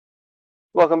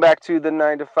Welcome back to the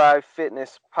 9 to 5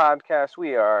 Fitness Podcast.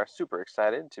 We are super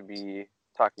excited to be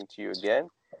talking to you again.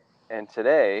 And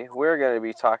today we're going to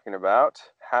be talking about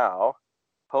how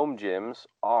home gyms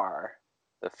are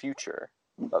the future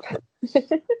of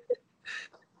fitness.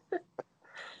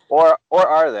 Or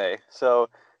are they? So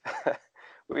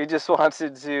we just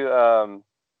wanted to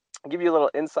give you a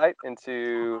little insight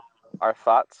into our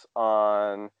thoughts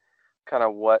on kind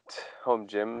of what home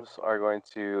gyms are going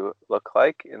to look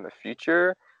like in the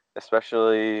future,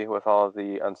 especially with all of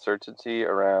the uncertainty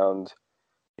around,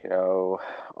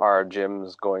 are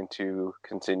gyms going to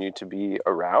continue to be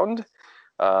around?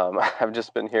 I've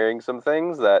just been hearing some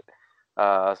things that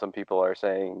some people are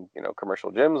saying,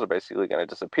 commercial gyms are basically going to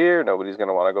disappear. Nobody's going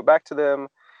to want to go back to them.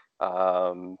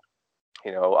 Um,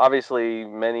 Obviously,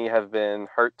 many have been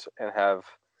hurt and have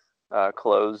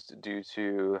closed due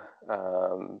to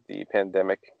the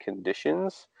pandemic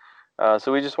conditions.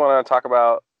 So we just want to talk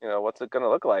about, what's it going to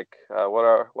look like? What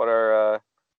are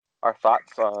our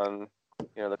thoughts on,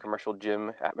 the commercial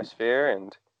gym atmosphere,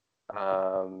 and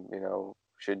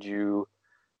should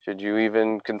you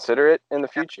even consider it in the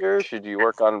future? Should you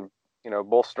work on,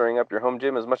 bolstering up your home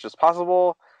gym as much as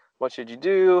possible? What should you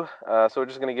do? So we're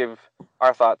just going to give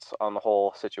our thoughts on the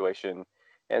whole situation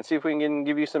and see if we can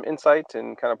give you some insight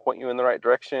and kind of point you in the right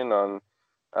direction on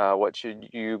what should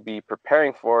you be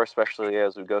preparing for, especially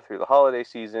as we go through the holiday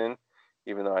season.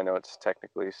 Even though I know it's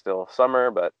technically still summer,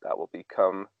 but that will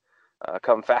come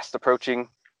fast approaching,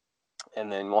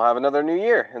 and then we'll have another new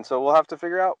year, and so we'll have to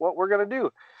figure out what we're gonna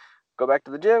do. Go back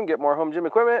to the gym, get more home gym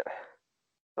equipment.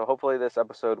 So hopefully this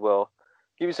episode will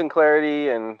give you some clarity,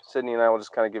 and Sydney and I will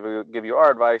just kind of give you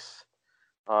our advice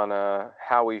on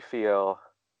how we feel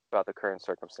about the current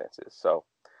circumstances. So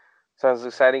sounds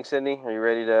exciting, Sydney. Are you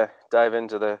ready to dive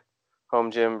into the home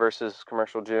gym versus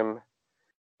commercial gym?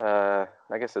 I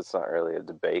guess it's not really a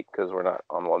debate because we're not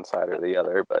on one side or the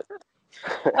other, but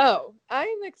Oh,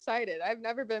 I'm excited. I've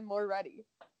never been more ready.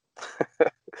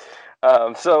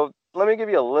 so let me give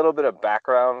you a little bit of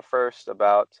background first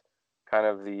about kind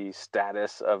of the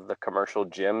status of the commercial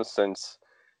gyms, since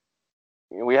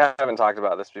we haven't talked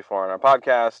about this before on our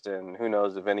podcast, and who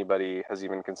knows if anybody has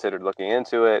even considered looking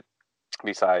into it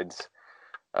besides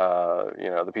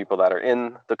the people that are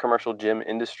in the commercial gym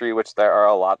industry, which there are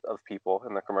a lot of people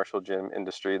in the commercial gym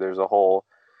industry. There's a whole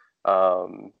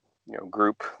um,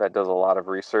 group that does a lot of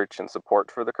research and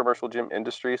support for the commercial gym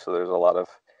industry. So there's a lot of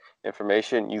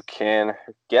information you can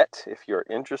get if you're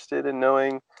interested in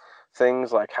knowing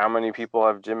things like how many people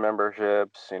have gym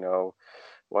memberships,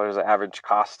 what is the average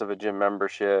cost of a gym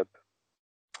membership,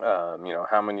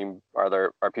 how many are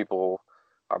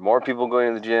more people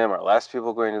going to the gym, or less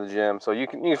people going to the gym. So you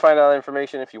can find out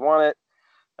information if you want it.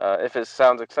 If it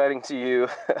sounds exciting to you,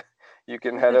 you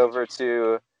can head over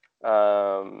to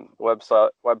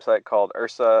website called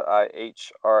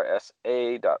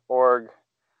IHRSA.org,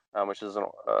 which is a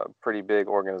pretty big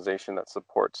organization that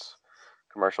supports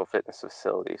commercial fitness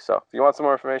facilities. So if you want some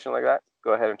more information like that,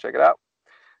 go ahead and check it out.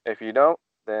 If you don't,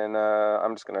 then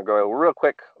I'm just going to go real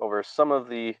quick over some of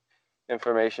the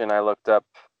information I looked up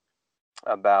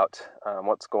about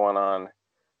what's going on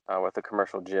with the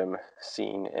commercial gym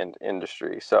scene and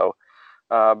industry. So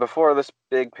before this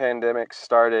big pandemic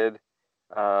started,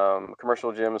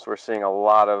 commercial gyms were seeing a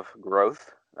lot of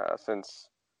growth. Since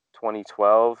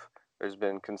 2012, there's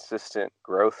been consistent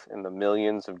growth in the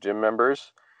millions of gym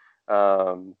members.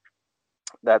 Um,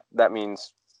 that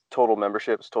means total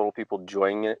memberships, total people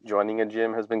joining a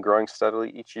gym has been growing steadily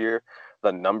each year.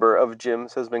 The number of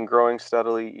gyms has been growing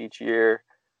steadily each year.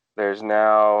 There's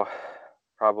now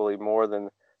probably more than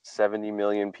 70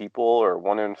 million people, or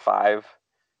 1 in 5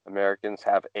 Americans,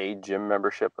 have a gym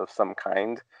membership of some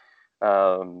kind.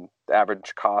 The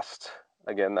average cost,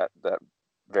 again, that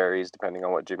varies depending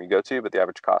on what gym you go to, but the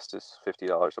average cost is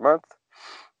 $50 a month.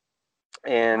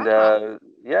 And Wow.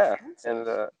 yeah, and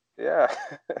Expensive. yeah,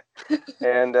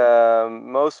 and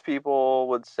most people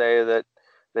would say that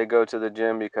they go to the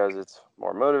gym because it's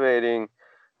more motivating.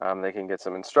 They can get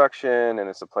some instruction, and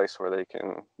it's a place where they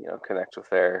can, connect with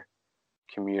their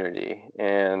community.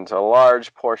 And a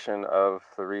large portion of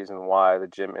the reason why the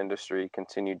gym industry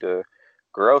continued to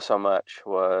grow so much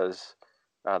was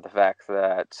the fact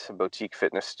that boutique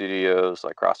fitness studios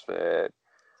like CrossFit,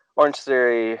 Orange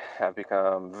Theory have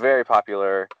become very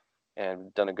popular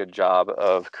and done a good job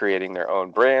of creating their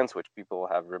own brands, which people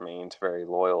have remained very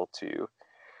loyal to.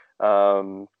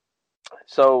 Um,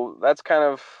 so that's kind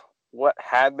of what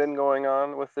had been going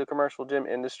on with the commercial gym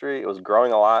industry. It was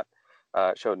growing a lot.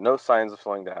 It showed no signs of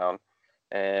slowing down,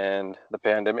 and the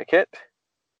pandemic hit.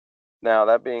 Now,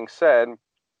 that being said,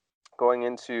 going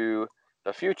into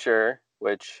the future,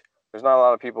 which there's not a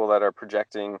lot of people that are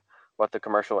projecting what the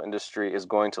commercial industry is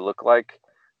going to look like.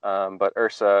 But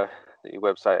IHRSA, the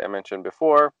website I mentioned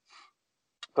before,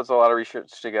 puts a lot of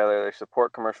research together. They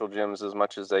support commercial gyms as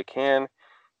much as they can,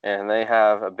 and they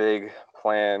have a big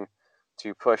plan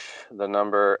to push the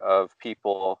number of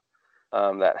people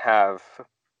that have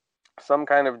some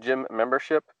kind of gym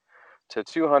membership to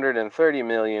 230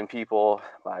 million people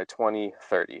by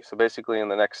 2030. So basically, in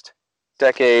the next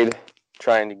decade,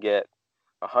 trying to get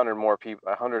 100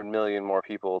 million more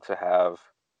people to have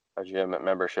a gym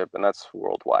membership, and that's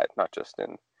worldwide, not just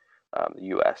in the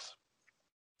U.S.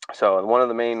 So one of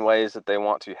the main ways that they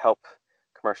want to help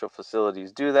commercial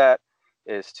facilities do that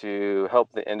is to help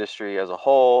the industry as a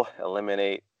whole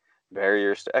eliminate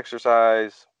barriers to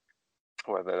exercise,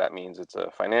 whether that means it's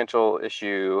a financial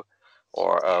issue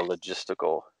or a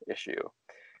logistical issue.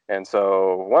 And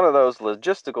so one of those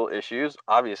logistical issues,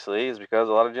 obviously, is because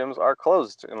a lot of gyms are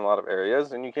closed in a lot of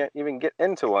areas and you can't even get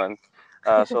into one.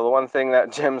 So the one thing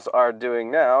that gyms are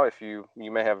doing now, if you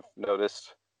may have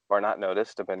noticed or not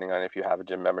noticed, depending on if you have a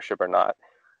gym membership or not,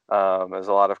 is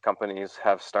a lot of companies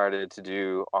have started to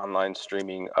do online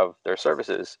streaming of their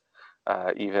services.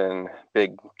 Even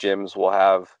big gyms will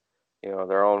have,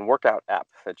 their own workout app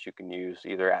that you can use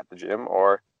either at the gym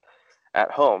or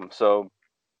at home. So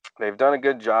they've done a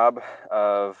good job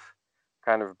of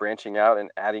kind of branching out and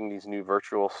adding these new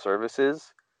virtual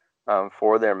services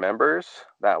for their members.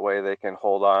 That way they can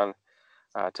hold on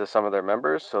to some of their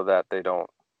members so that they don't,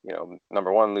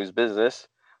 number one, lose business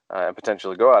and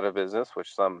potentially go out of business,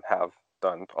 which some have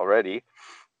done already.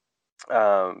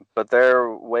 But their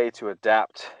way to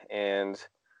adapt and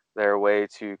their way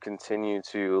to continue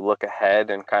to look ahead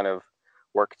and kind of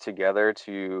work together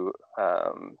to,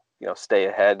 stay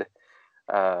ahead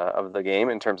of the game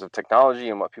in terms of technology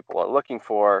and what people are looking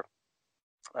for,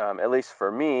 at least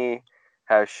for me,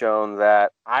 has shown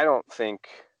that I don't think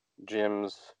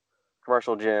gyms,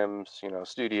 commercial gyms,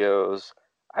 studios,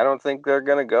 I don't think they're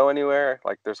going to go anywhere.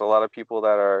 Like there's a lot of people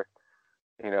that are,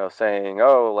 saying,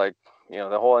 oh, like,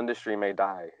 the whole industry may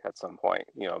die at some point,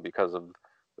 because of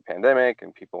the pandemic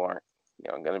and people aren't,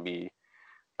 going to be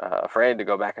afraid to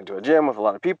go back into a gym with a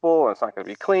lot of people and it's not going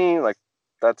to be clean. Like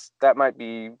that might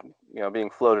be, being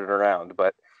floated around,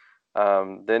 but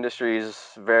the industry is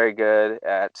very good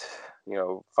at,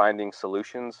 finding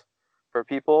solutions for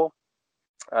people.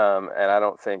 And I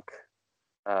don't think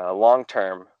long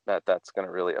term that's going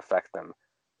to really affect them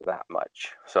that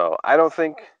much. So I don't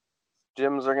think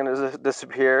gyms are going to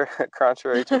disappear,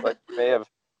 contrary to what you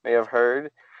may have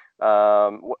heard.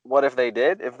 What if they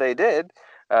did? If they did,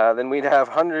 then we'd have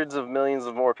hundreds of millions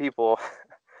of more people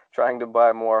trying to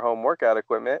buy more home workout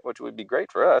equipment, which would be great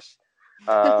for us.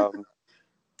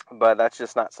 But that's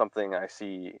just not something I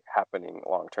see happening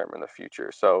long term in the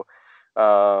future. So,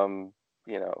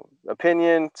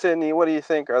 opinion, Sydney, what do you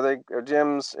think? Are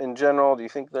gyms in general? Do you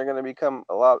think they're going to become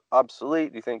a lot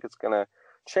obsolete? Do you think it's going to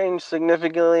change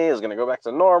significantly? Is it going to go back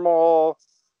to normal?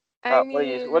 I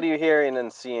What are you hearing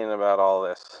and seeing about all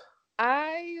this?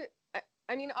 I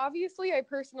I mean, obviously, I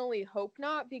personally hope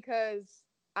not because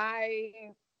I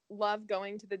love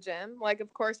going to the gym. Like,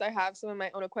 of course, I have some of my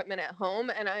own equipment at home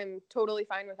and I'm totally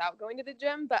fine without going to the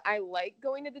gym, but I like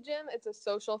going to the gym. It's a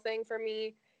social thing for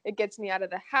me. It gets me out of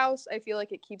the house. I feel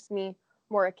like it keeps me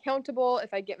more accountable.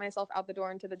 If I get myself out the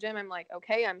door into the gym, I'm like,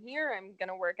 okay, I'm here. I'm going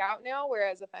to work out now.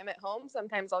 Whereas if I'm at home,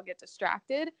 sometimes I'll get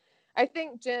distracted. I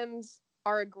think gyms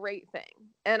are a great thing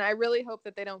and I really hope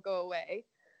that they don't go away.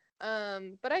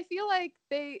 But I feel like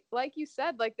they, like you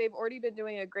said, like they've already been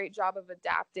doing a great job of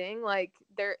adapting. Like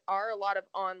there are a lot of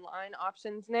online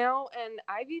options now, and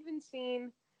I've even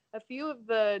seen a few of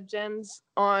the gyms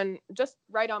on just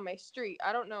right on my street.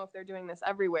 I don't know if they're doing this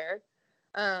everywhere,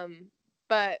 um,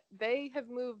 but they have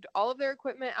moved all of their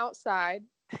equipment outside,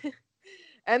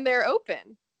 and they're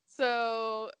open.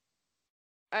 So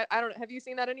I don't. Have you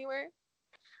seen that anywhere?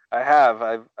 I have.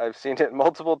 I've seen it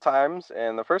multiple times,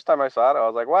 and the first time I saw it, I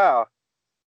was like, "Wow,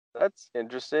 that's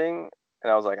interesting." And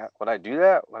I was like, "Would I do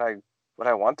that? Would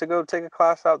I want to go take a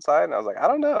class outside?" And I was like, "I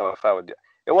don't know if I would do."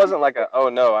 It wasn't like "Oh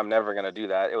no, I'm never gonna do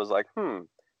that." It was like,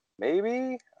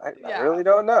 maybe. I Yeah. really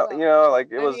don't know. Well, Like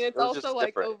it I mean, was it's it was also just like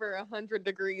different. over 100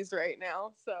 degrees right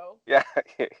now, so Yeah,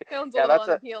 sounds a yeah. little That's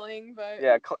a unappealing, but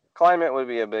yeah. Climate would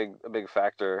be a big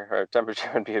factor, or temperature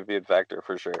would be a big factor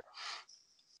for sure.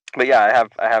 But yeah,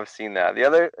 I have seen that.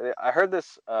 I heard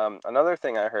this. Another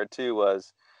thing I heard too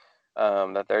was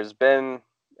that there's been,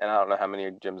 and I don't know how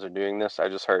many gyms are doing this. I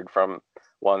just heard from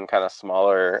one kind of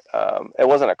smaller. It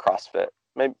wasn't a CrossFit.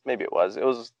 Maybe it was. It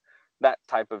was that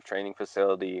type of training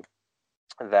facility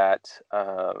that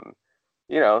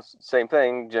same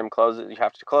thing. Gym closes. You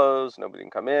have to close. Nobody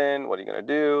can come in. What are you going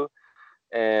to do?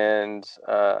 And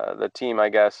the team, I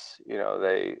guess,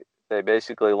 they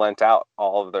basically lent out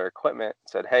all of their equipment.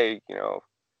 Said, hey,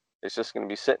 it's just going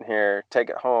to be sitting here. Take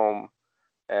it home,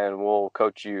 and we'll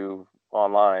coach you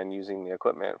online using the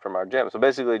equipment from our gym. So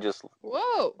basically, just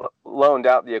loaned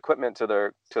out the equipment to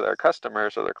their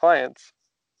customers or their clients,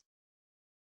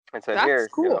 and said, That's here,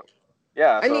 cool.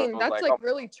 Yeah. I So mean, that's like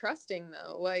really trusting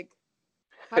though. Like,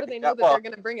 how do they know that they're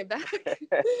going to bring it back?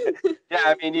 Yeah,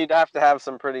 I mean, you'd have to have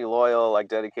some pretty loyal, like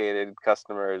dedicated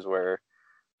customers where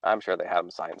I'm sure they have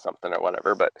them sign something or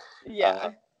whatever. But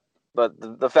yeah. But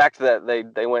the fact that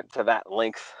they went to that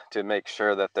length to make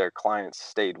sure that their clients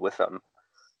stayed with them,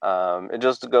 it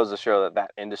just goes to show that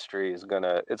that industry is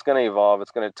gonna evolve.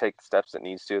 It's gonna take the steps it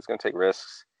needs to. It's gonna take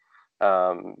risks.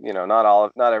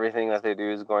 Not everything that they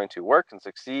do is going to work and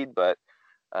succeed, but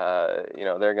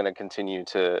they're going to continue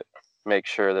to make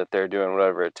sure that they're doing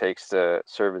whatever it takes to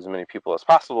serve as many people as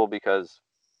possible, because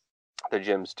the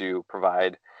gyms do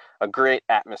provide a great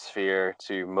atmosphere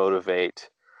to motivate,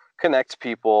 connect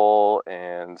people,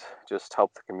 and just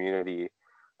help the community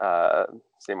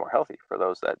stay more healthy for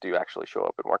those that do actually show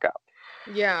up and work out.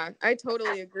 Yeah, I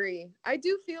totally agree. I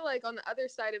do feel like on the other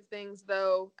side of things,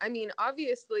 though, I mean,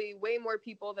 obviously, way more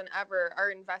people than ever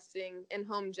are investing in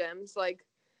home gyms. Like,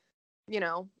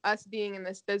 us being in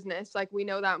this business, like, we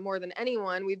know that more than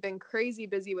anyone. We've been crazy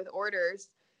busy with orders.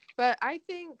 But I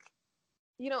think,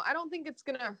 I don't think it's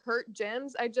going to hurt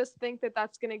gyms. I just think that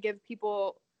that's going to give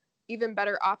people even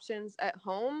better options at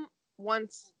home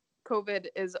once COVID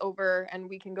is over and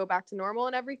we can go back to normal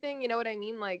and everything. You know what I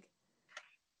mean? Like,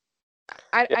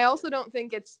 I also don't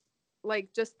think it's like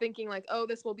just thinking like, oh,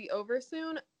 this will be over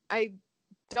soon. I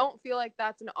don't feel like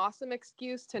that's an awesome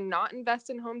excuse to not invest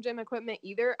in home gym equipment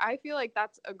either. I feel like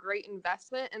that's a great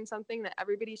investment and something that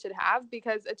everybody should have,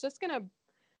 because it's just going to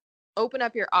open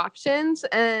up your options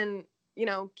and,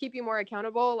 keep you more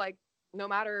accountable. Like, no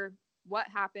matter what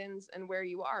happens and where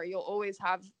you are, you'll always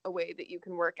have a way that you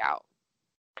can work out.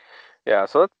 Yeah,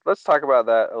 so let's talk about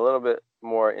that a little bit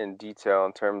more in detail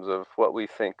in terms of what we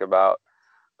think about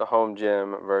the home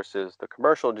gym versus the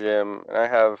commercial gym. And I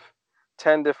have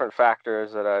 10 different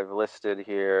factors that I've listed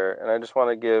here, and I just want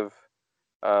to give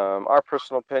our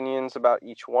personal opinions about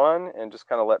each one and just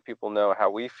kind of let people know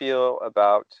how we feel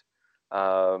about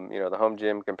the home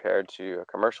gym compared to a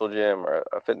commercial gym or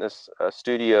a fitness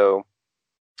studio,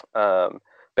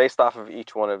 based off of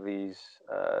each one of these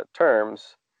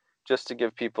terms, just to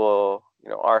give people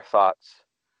our thoughts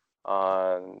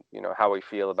on how we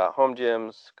feel about home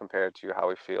gyms compared to how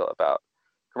we feel about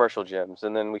commercial gyms.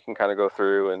 And then we can kind of go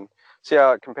through and see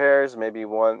how it compares. Maybe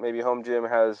home gym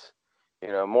has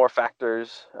more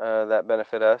factors that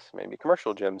benefit us. Maybe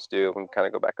commercial gyms do. We can kind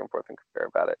of go back and forth and compare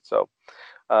about it. So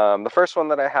the first one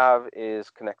that I have is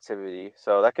connectivity.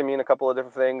 So that can mean a couple of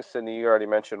different things. Cindy, you already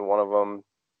mentioned one of them,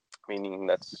 meaning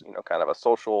that's kind of a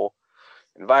social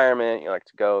environment. You like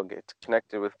to go get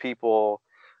connected with people.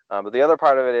 But the other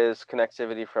part of it is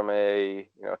connectivity from a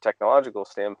technological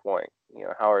standpoint.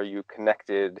 How are you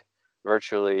connected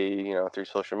virtually? Through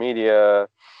social media,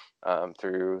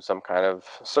 through some kind of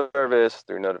service,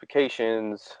 through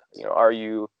notifications. Are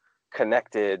you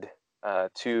connected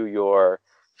to your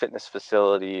fitness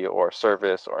facility or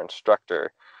service or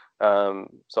instructor?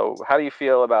 So how do you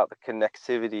feel about the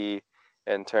connectivity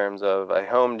in terms of a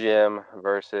home gym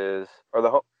versus, or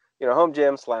the home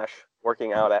gym /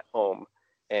 working out at home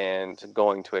and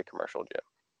going to a commercial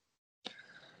gym?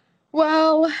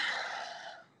 Well,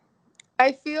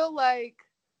 I feel like,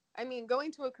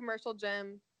 going to a commercial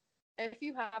gym, if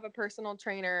you have a personal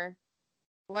trainer,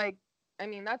 like,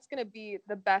 that's going to be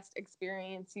the best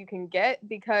experience you can get,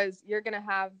 because you're going to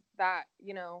have that,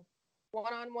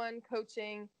 one-on-one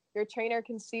coaching. Your trainer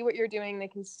can see what you're doing. They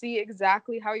can see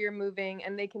exactly how you're moving,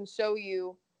 and they can show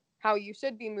you how you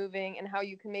should be moving and how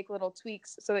you can make little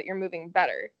tweaks so that you're moving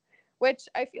better, which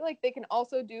I feel like they can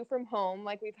also do from home.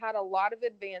 Like, we've had a lot of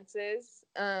advances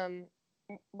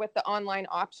with the online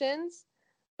options,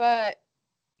 but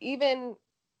even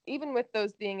with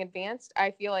those being advanced,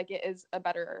 I feel like it is a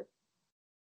better,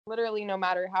 literally no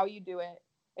matter how you do it,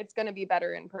 it's going to be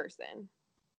better in person.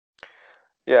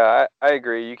 Yeah, I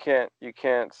agree. You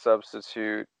can't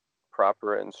substitute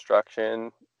proper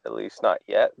instruction, at least not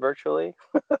yet, virtually.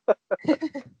 I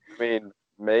mean,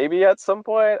 maybe at some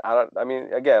point.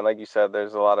 Again, like you said,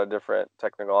 there's a lot of different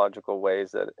technological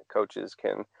ways that coaches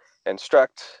can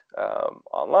instruct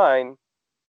online,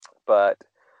 but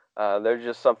there's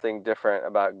just something different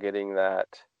about getting that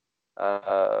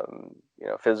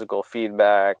physical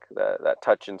feedback, that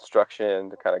touch instruction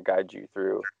to kind of guide you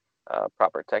through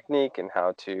proper technique and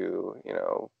how to,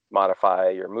 modify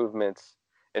your movements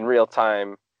in real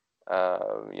time,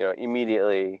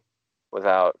 immediately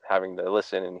without having to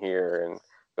listen and hear and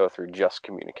go through just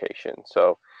communication.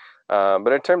 So,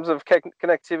 but in terms of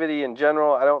connectivity in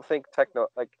general, I don't think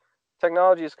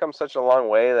technology has come such a long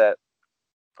way that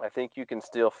I think you can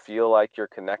still feel like you're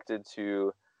connected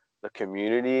to the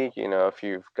community. If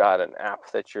you've got an app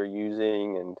that you're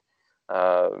using and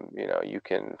you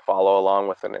can follow along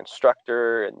with an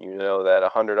instructor, and that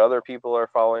 100 other people are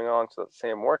following along to the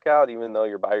same workout, even though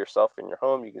you're by yourself in your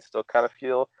home, you can still kind of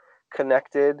feel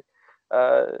connected,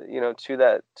 to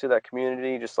that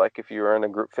community, just like if you were in a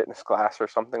group fitness class or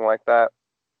something like that.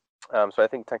 So I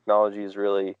think technology has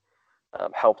really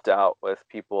helped out with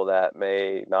people that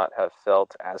may not have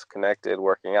felt as connected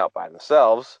working out by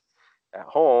themselves at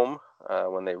home,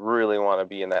 when they really want to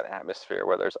be in that atmosphere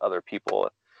where there's other people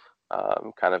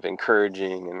kind of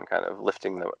encouraging and kind of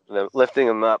lifting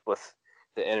them up with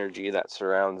the energy that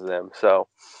surrounds them. So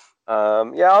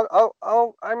yeah,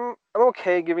 I'm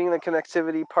okay giving the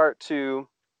connectivity part to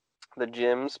the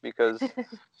gyms, because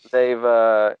they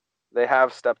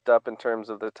have stepped up in terms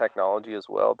of the technology as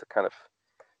well to kind of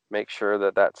make sure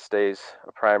that stays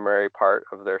a primary part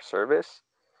of their service.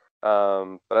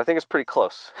 But I think it's pretty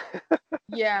close.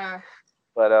 Yeah.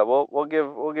 But we'll give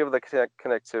the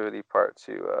connectivity part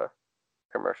to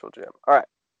commercial gym. All right.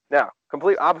 Now,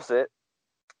 complete opposite.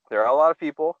 There are a lot of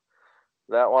people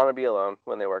that want to be alone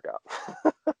when they work out.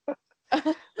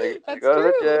 They That's go to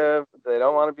the true. gym. They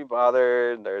don't want to be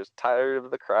bothered. They're tired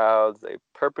of the crowds. They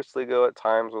purposely go at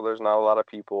times where there's not a lot of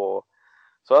people.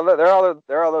 So there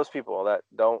are those people that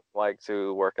don't like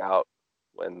to work out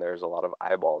when there's a lot of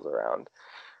eyeballs around.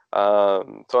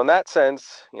 So in that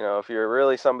sense, if you're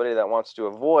really somebody that wants to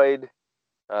avoid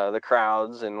the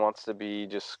crowds and wants to be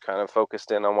just kind of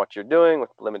focused in on what you're doing with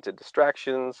limited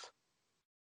distractions,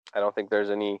 I don't think there's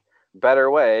any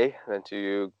better way than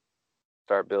to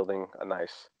start building a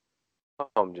nice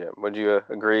home gym. Would you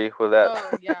agree with that?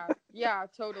 Oh yeah. Yeah,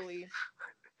 totally.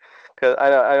 Because I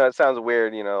know it sounds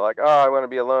weird, like, oh, I want to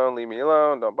be alone, leave me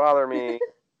alone, don't bother me.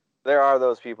 There are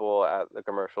those people at the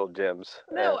commercial gyms.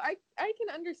 No, I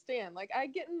can understand. Like I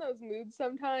get in those moods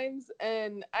sometimes,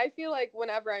 and I feel like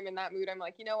whenever I'm in that mood, I'm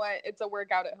like, you know what? It's a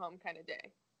workout at home kind of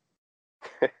day.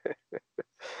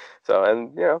 So,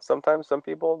 and sometimes some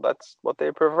people, that's what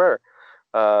they prefer.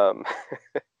 Um,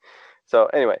 so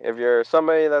anyway, if you're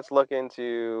somebody that's looking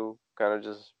to kind of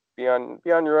just be on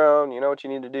your own, you know what you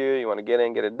need to do, you want to get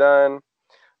in, get it done.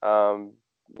 Um,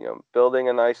 building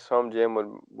a nice home gym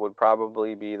would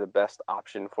probably be the best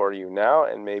option for you now,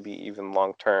 and maybe even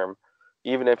long term,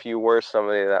 even if you were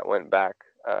somebody that went back,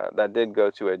 that did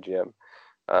go to a gym.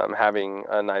 Having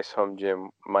a nice home gym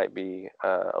might be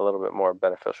a little bit more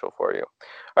beneficial for you.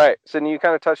 All right, Sydney, you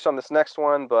kind of touched on this next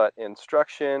one, but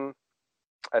instruction,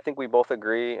 I think we both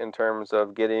agree in terms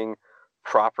of getting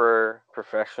proper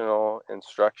professional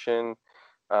instruction.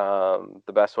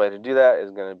 The best way to do that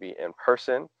is going to be in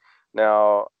person.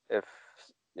 Now, if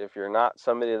you're not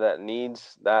somebody that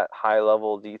needs that high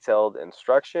level detailed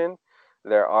instruction,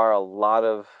 there are a lot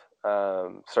of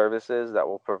services that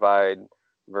will provide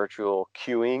virtual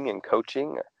cueing and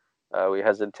coaching. We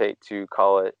hesitate to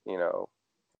call it,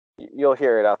 you'll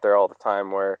hear it out there all the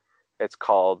time where it's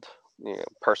called,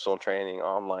 personal training,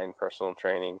 online personal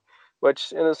training,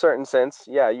 which in a certain sense,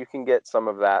 yeah, you can get some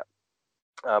of that,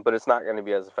 but it's not going to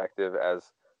be as effective as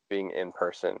being in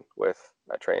person with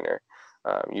a trainer.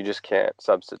 You just can't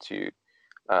substitute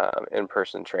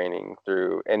in-person training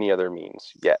through any other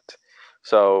means yet.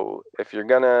 So if you're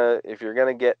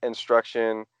gonna get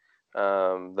instruction,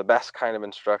 the best kind of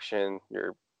instruction,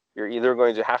 you're either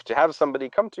going to have somebody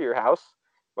come to your house,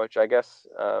 which I guess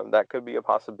that could be a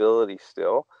possibility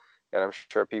still, and I'm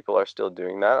sure people are still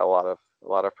doing that. A lot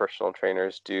of personal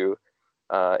trainers do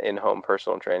in-home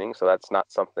personal training, so that's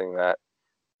not something that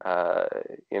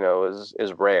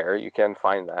is rare. You can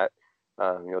find that.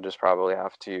 You'll just probably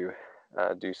have to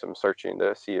do some searching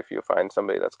to see if you find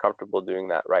somebody that's comfortable doing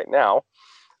that right now.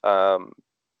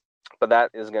 But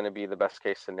that is going to be the best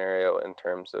case scenario in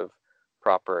terms of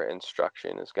proper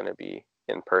instruction, is going to be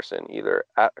in person, either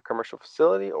at a commercial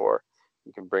facility or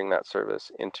you can bring that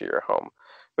service into your home.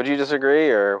 Would you disagree,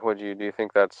 or do you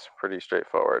think that's pretty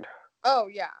straightforward? Oh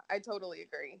yeah, I totally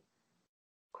agree.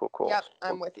 Cool. Yep,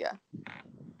 I'm with you.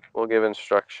 We'll give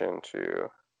instruction to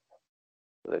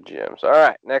the gyms. All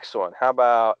right, next one. How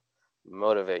about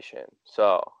motivation?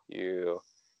 So you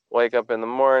wake up in the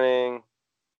morning,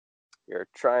 you're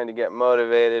trying to get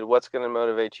motivated. What's going to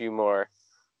motivate you more?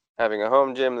 Having a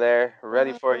home gym there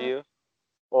ready for you,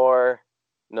 or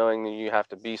knowing that you have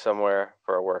to be somewhere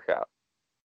for a workout?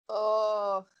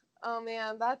 Oh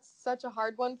man, that's such a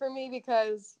hard one for me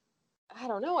because I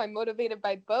don't know, I'm motivated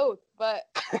by both, but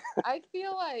I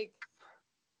feel like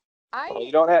Well, I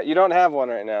you don't have one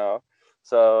right now,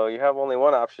 so you have only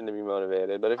one option to be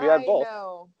motivated. But if you had I both,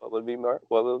 know. what would be more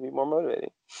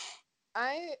motivating?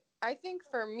 I think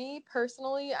for me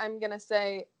personally, I'm going to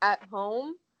say at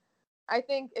home. I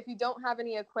think if you don't have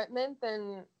any equipment,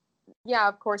 then yeah,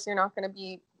 of course you're not going to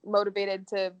be motivated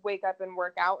to wake up and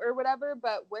work out or whatever,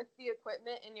 but with the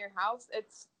equipment in your house,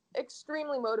 it's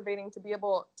extremely motivating to be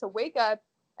able to wake up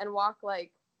and walk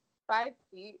like 5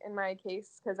 feet in my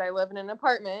case because I live in an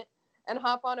apartment and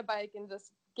hop on a bike and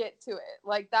just get to it.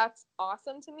 Like that's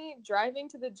awesome to me. Driving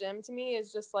to the gym to me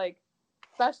is just like,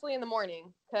 especially in the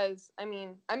morning, because I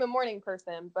mean I'm a morning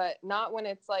person, but not when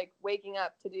it's like waking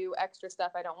up to do extra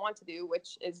stuff I don't want to do,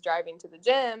 which is driving to the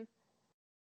gym.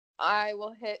 I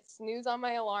will hit snooze on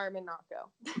my alarm and not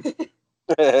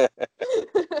go.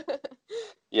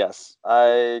 Yes,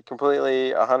 I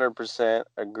completely 100%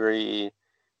 agree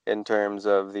in terms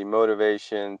of the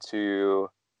motivation to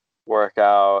work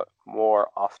out more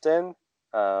often.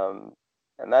 Um,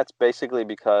 and that's basically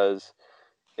because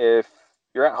if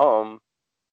you're at home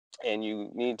and you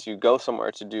need to go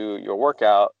somewhere to do your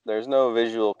workout, there's no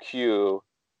visual cue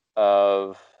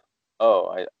of,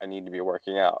 oh, I need to be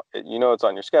working out. You know, it's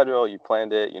on your schedule, you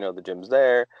planned it, you know, the gym's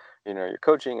there, you know, your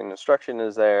coaching and instruction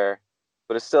is there,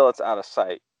 but it's out of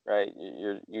sight, right?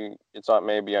 It's on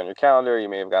maybe on your calendar, you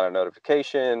may have got a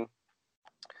notification,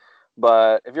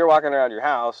 but if you're walking around your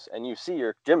house and you see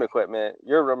your gym equipment,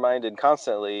 you're reminded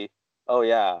constantly, oh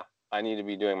yeah, I need to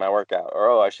be doing my workout, or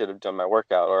oh, I should have done my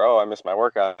workout, or oh, I missed my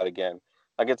workout again.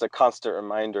 Like it's a constant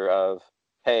reminder of,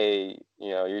 hey, you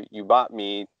know, you bought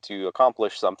me to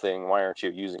accomplish something. Why aren't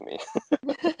you using me?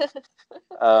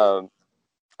 um,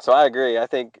 so I agree. I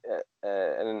think,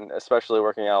 and especially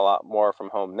working out a lot more from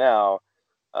home now,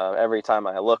 every time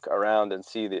I look around and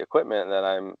see the equipment that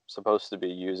I'm supposed to be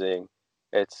using,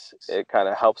 it kind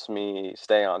of helps me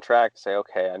stay on track. Say,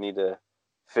 okay, I need to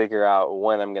figure out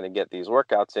when I'm going to get these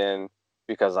workouts in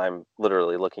because I'm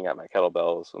literally looking at my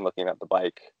kettlebells and looking at the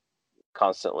bike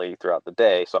constantly throughout the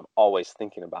day. So I'm always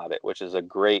thinking about it, which is a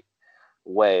great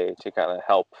way to kind of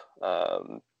help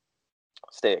um,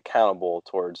 stay accountable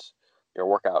towards your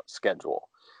workout schedule.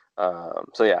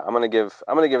 So yeah, I'm gonna give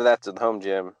that to the home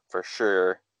gym for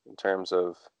sure in terms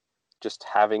of just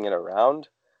having it around.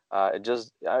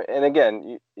 And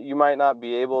again, you might not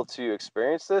be able to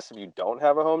experience this if you don't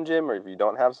have a home gym or if you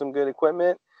don't have some good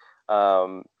equipment.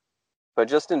 Um, but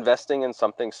just investing in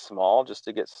something small just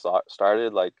to get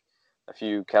started, like a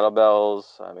few kettlebells,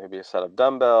 maybe a set of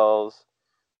dumbbells,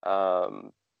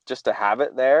 um, just to have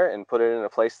it there and put it in a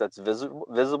place that's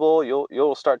visible,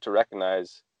 you'll start to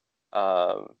recognize.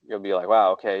 You'll be like,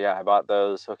 wow, okay, yeah, I bought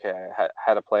those. Okay, I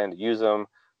had a plan to use them.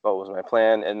 What was my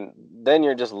plan? And then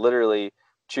you're just literally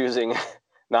choosing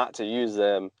not to use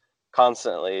them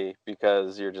constantly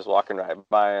because you're just walking right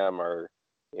by them, or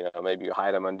you know, maybe you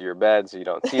hide them under your bed so you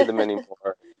don't see them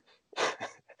anymore.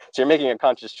 So you're making a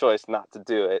conscious choice not to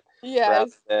do it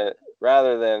Yes.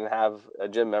 rather than have a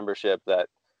gym membership that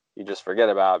you just forget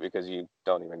about because you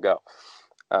don't even go.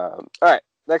 All right,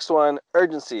 next one,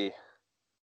 urgency.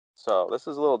 So this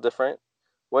is a little different.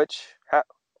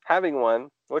 Having one,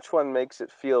 which one makes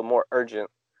it feel more urgent?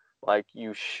 Like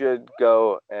you should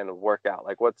go and work out.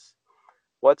 Like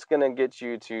what's gonna get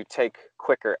you to take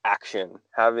quicker action?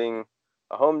 Having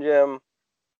a home gym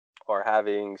or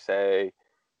having, say,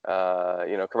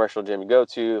 you know, commercial gym you go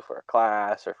to for a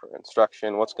class or for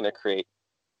instruction? What's going to create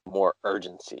more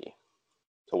urgency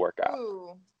to work out?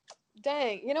 Ooh,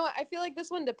 dang. You know what? I feel like this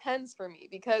one depends for me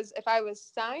because if I was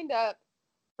signed up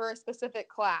for a specific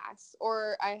class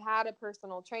or I had a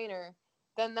personal trainer,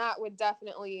 then that would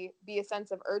definitely be a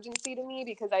sense of urgency to me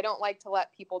because I don't like to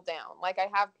let people down. Like I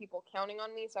have people counting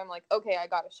on me, so I'm like, okay, I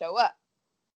got to show up.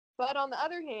 But on the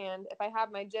other hand, if I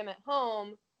have my gym at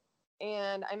home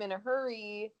and I'm in a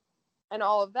hurry and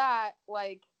all of that,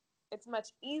 like it's much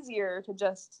easier to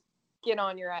just get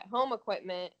on your at home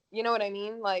equipment. You know what I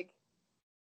mean? Like,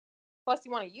 plus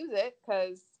you want to use it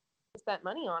because you spent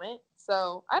money on it.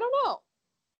 So I don't know.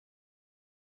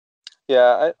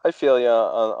 Yeah, I feel you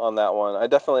on that one. I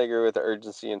definitely agree with the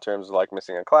urgency in terms of like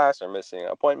missing a class or missing an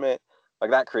appointment.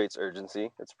 Like that creates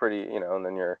urgency. It's pretty, you know, and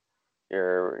then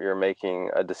you're making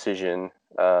a decision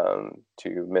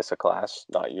to miss a class,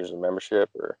 not use a membership,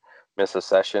 or miss a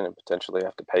session and potentially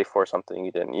have to pay for something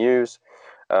you didn't use.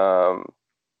 Um,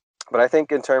 But I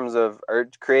think in terms of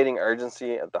creating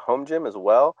urgency at the home gym as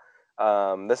well,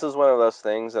 this is one of those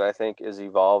things that I think is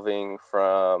evolving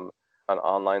from an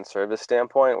online service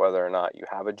standpoint, whether or not you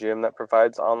have a gym that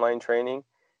provides online training.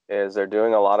 is they're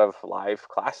doing a lot of live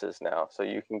classes now. So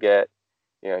you can get,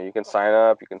 you can sign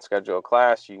up, you can schedule a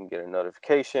class, you can get a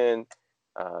notification,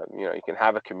 you can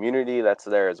have a community that's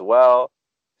there as well.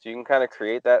 So you can kind of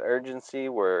create that urgency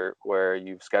where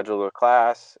you've scheduled a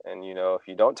class, and if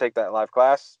you don't take that live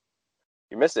class,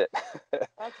 you miss it.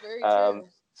 That's very um, true.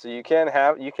 so you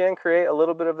can create a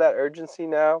little bit of that urgency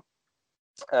now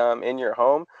in your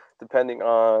home, depending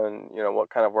on what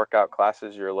kind of workout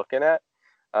classes you're looking at.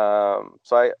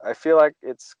 So I feel like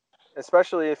it's,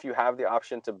 especially if you have the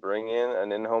option to bring in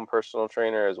an in-home personal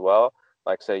trainer as well,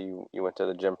 like say you went to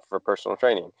the gym for personal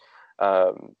training.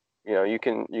 You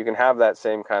can have that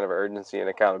same kind of urgency and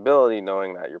accountability,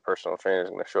 knowing that your personal trainer is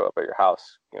going to show up at your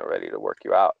house, ready to work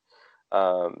you out.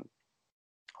 Um,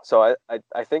 so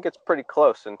I think it's pretty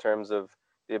close in terms of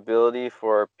the ability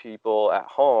for people at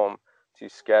home to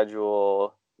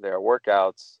schedule their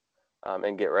workouts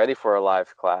and get ready for a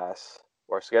live class,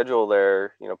 or schedule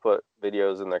their, put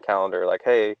videos in their calendar like,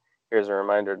 hey, here's a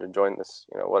reminder to join this,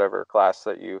 whatever class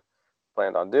that you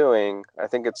planned on doing. I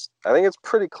think it's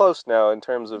pretty close now in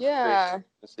terms of creating Yeah.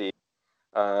 urgency.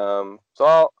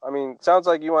 So sounds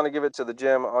like you want to give it to the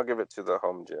gym. I'll give it to the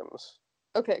home gyms.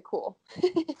 Okay, cool.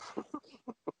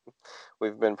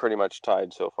 We've been pretty much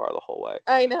tied so far the whole way.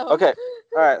 I know. Okay.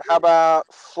 All right. How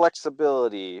about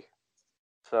flexibility?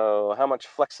 So, how much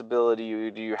flexibility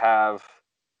do you have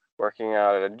working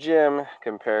out at a gym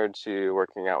compared to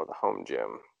working out with a home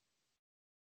gym?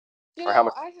 Or how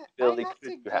much I flexibility have could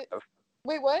to you get. have?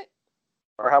 Wait, what?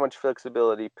 Or how much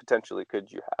flexibility potentially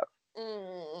could you have?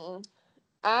 Mm,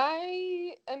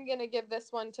 I am gonna give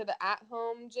this one to the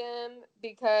at-home gym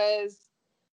because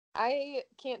I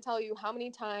can't tell you how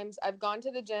many times I've gone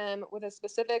to the gym with a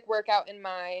specific workout in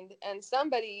mind, and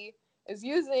somebody is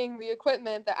using the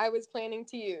equipment that I was planning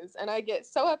to use. And I get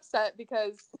so upset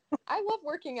because I love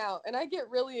working out and I get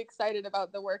really excited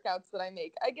about the workouts that I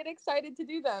make. I get excited to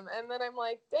do them, and then I'm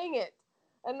like, dang it.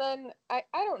 And then I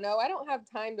don't know. I don't have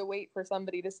time to wait for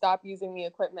somebody to stop using the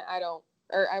equipment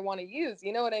I want to use.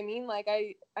 You know what I mean? Like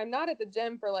I'm not at the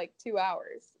gym for like 2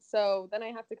 hours. So then I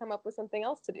have to come up with something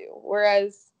else to do.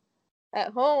 Whereas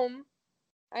at home,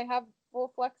 I have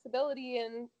full flexibility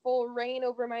and full reign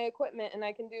over my equipment, and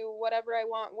I can do whatever I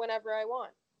want whenever I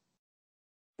want.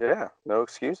 Yeah, no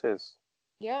excuses.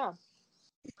 Yeah.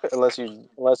 Unless you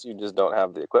just don't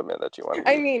have the equipment that you want to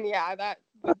I use. mean, yeah, that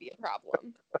would be a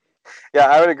problem. Yeah,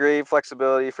 I would agree.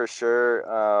 Flexibility for sure.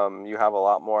 You have a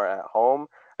lot more at home.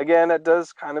 Again, it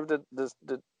does kind of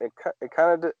it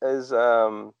kind of is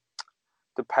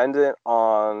dependent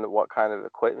on what kind of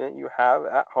equipment you have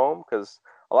at home, because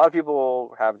a lot of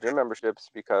people have gym memberships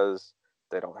because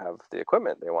they don't have the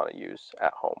equipment they want to use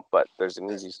at home. But there's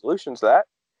an easy solution to that.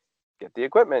 Get the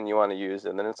equipment you want to use,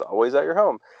 and then it's always at your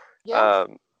home. Yeah.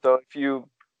 So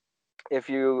if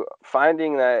you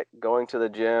finding that going to the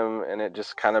gym and it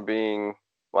just kind of being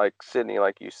like Sydney,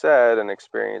 like you said, an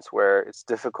experience where it's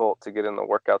difficult to get in the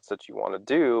workouts that you want to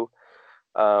do,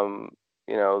 um,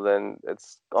 then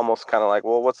it's almost kind of like,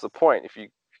 well, what's the point if you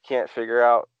can't figure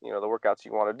out, the workouts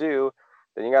you want to do?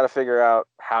 Then you got to figure out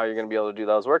how you're going to be able to do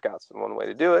those workouts. And one way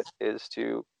to do it is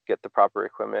to get the proper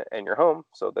equipment in your home.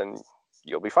 So then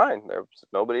you'll be fine. There's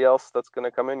nobody else that's going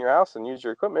to come in your house and use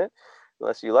your equipment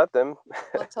unless you let them.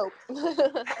 Let's hope.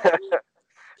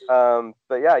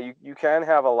 But yeah, you can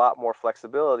have a lot more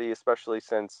flexibility, especially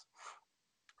since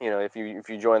if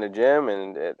you join a gym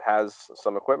and it has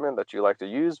some equipment that you like to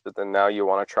use, but then now you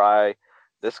want to try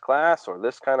this class or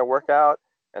this kind of workout,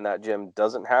 and that gym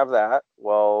doesn't have that,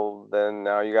 well, then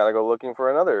now you got to go looking for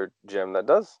another gym that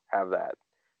does have that.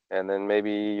 And then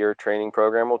maybe your training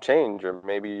program will change, or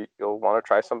maybe you'll want to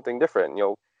try something different.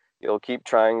 You'll keep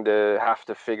trying to have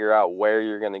to figure out where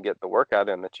you're going to get the workout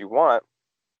in that you want.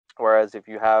 Whereas if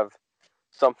you have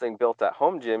something built at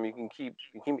home gym, you keep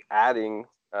adding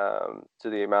to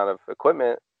the amount of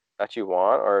equipment that you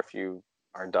want, or if you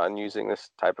are done using this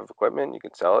type of equipment, you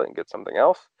can sell it and get something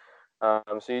else.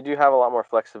 So you do have a lot more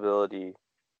flexibility,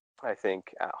 I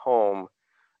think, at home.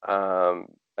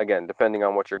 Again, depending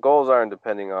on what your goals are and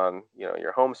depending on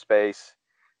your home space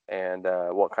and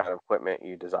what kind of equipment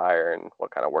you desire and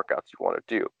what kind of workouts you want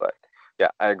to do. But yeah,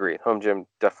 I agree. Home gym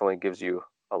definitely gives you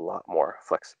a lot more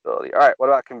flexibility. All right, what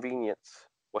about convenience?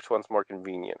 Which one's more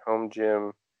convenient, home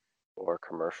gym or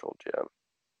commercial gym?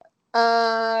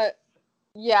 uh,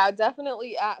 yeah,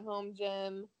 definitely at home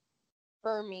gym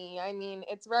for me. I mean,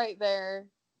 it's right there,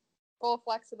 full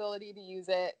flexibility to use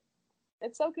it.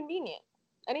 It's so convenient,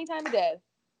 any time of day.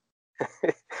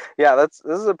 Yeah, this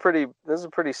is a pretty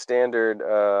standard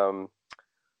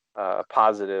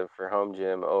positive for home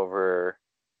gym over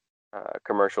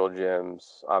commercial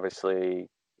gyms. Obviously,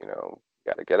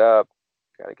 You got to get up,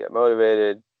 you got to get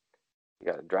motivated, you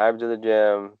got to drive to the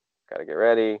gym, got to get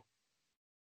ready,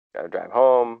 got to drive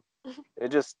home. It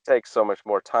just takes so much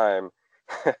more time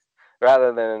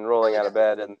rather than rolling Really out of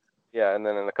does. bed and yeah, and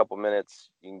then in a couple minutes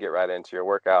you can get right into your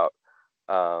workout.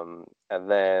 And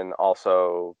then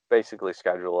also basically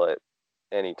schedule it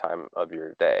any time of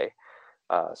your day.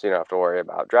 So you don't have to worry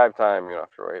about drive time. You don't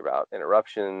have to worry about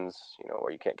interruptions,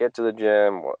 where you can't get to the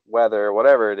gym, weather,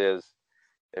 whatever it is.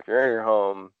 If you're in your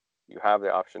home, you have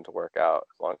the option to work out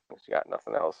as long as you got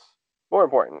nothing else more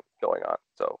important going on.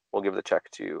 So we'll give the check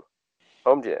to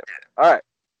home gym. All right,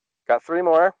 got three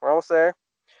more. We're almost there.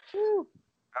 Woo.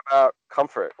 How about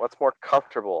comfort? What's more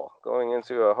comfortable, going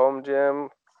into a home gym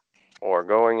or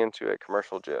going into a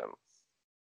commercial gym?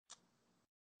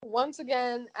 Once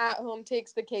again, at home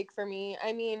takes the cake for me.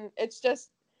 I mean, it's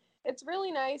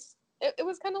really nice. It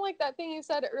was kind of like that thing you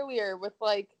said earlier with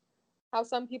like how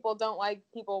some people don't like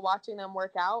people watching them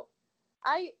work out.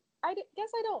 I guess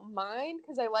I don't mind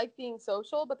because I like being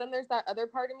social, but then there's that other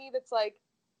part of me that's like,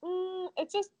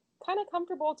 it's just kind of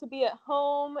comfortable to be at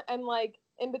home and like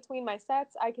in between my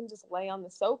sets, I can just lay on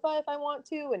the sofa if I want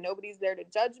to, and nobody's there to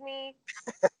judge me.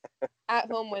 At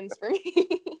home wins for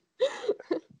me.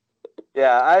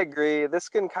 Yeah, I agree. This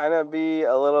can kind of be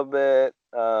a little bit,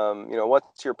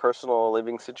 what's your personal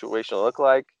living situation look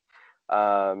like?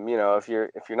 If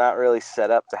you're not really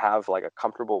set up to have like a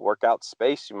comfortable workout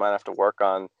space, you might have to work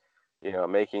on,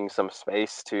 making some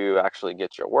space to actually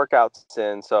get your workouts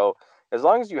in. So as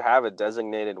long as you have a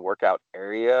designated workout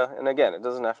area, and again, it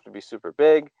doesn't have to be super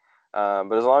big,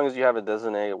 but as long as you have a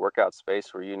designated workout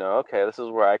space where okay, this is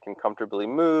where I can comfortably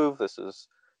move. This is,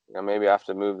 maybe I have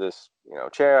to move this,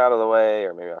 chair out of the way,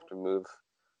 or maybe I have to move,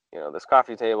 this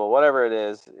coffee table, whatever it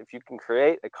is. If you can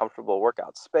create a comfortable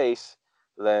workout space,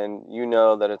 then you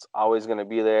know that it's always going to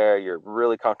be there. You're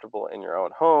really comfortable in your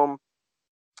own home,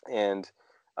 and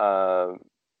um,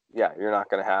 yeah, you're not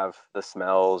going to have the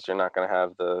smells. You're not going to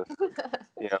have the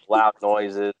loud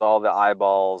noises, all the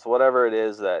eyeballs, whatever it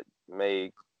is that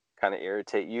may kind of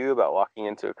irritate you about walking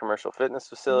into a commercial fitness You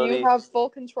facility. have full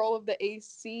control of the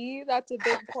AC. That's a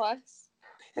big plus.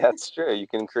 That's true. You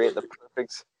can create the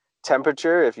perfect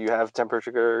temperature if you have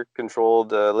temperature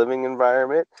controlled living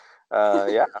environment.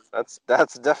 Yeah,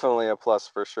 that's definitely a plus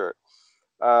for sure.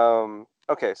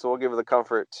 Okay, so we'll give the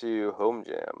comfort to home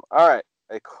gym. All right,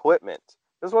 equipment.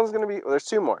 This one's going to be, there's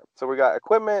two more. So we got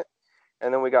equipment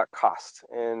and then we got cost.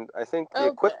 And I think the Okay.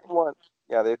 equipment one,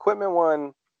 yeah, the equipment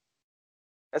one,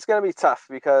 it's going to be tough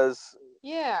because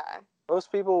Yeah.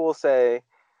 most people will say,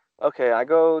 okay, I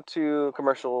go to a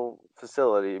commercial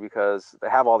facility because they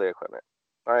have all the equipment.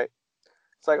 All right.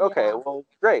 It's like, okay, Yeah. well,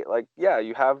 great. Like, yeah,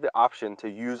 you have the option to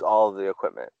use all of the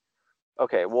equipment.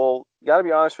 Okay, well, you got to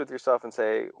be honest with yourself and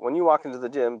say, when you walk into the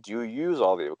gym, do you use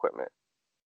all the equipment?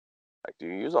 Like, do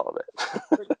you use all of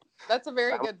it? That's a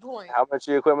very how, good point. how much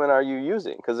equipment are you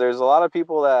using? Because there's a lot of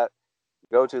people that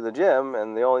go to the gym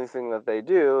and the only thing that they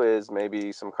do is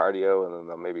maybe some cardio and then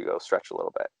they'll maybe go stretch a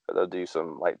little bit, or they'll do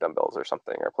some light dumbbells or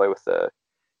something, or play with the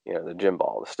gym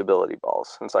ball, the stability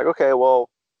balls. And it's like, okay, well,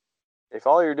 if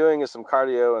all you're doing is some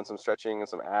cardio and some stretching and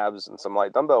some abs and some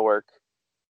light dumbbell work,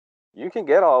 you can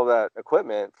get all of that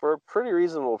equipment for a pretty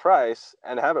reasonable price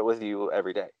and have it with you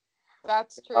every day.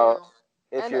 That's Uh, true.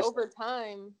 if And you're, over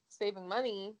time, saving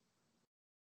money.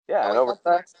 yeah, Oh, and wait, over that's the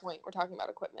time, next point. We're talking about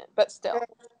equipment, but yeah, still,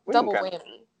 we can double kind of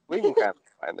whammy. we can kind of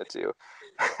find the two.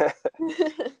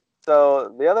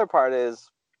 So the other part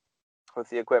is with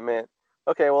the equipment.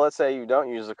 Okay, well, let's say you don't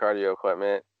use the cardio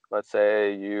equipment. Let's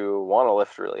say you want to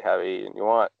lift really heavy and you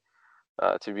want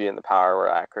to be in the power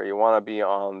rack, or you want to be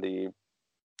on the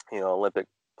Olympic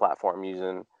platform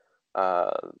using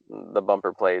uh, the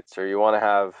bumper plates, or you want to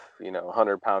have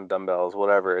 100-pound dumbbells,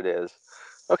 whatever it is.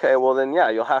 Okay, well then yeah,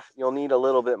 you'll need a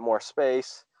little bit more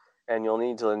space, and you'll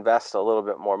need to invest a little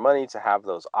bit more money to have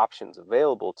those options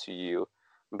available to you.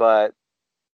 But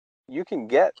you can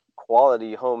get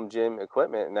quality home gym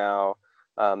equipment now,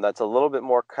 that's a little bit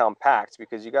more compact,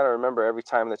 because you got to remember, every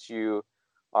time that you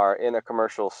are in a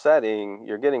commercial setting,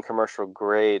 you're getting commercial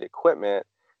grade equipment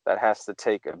that has to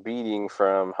take a beating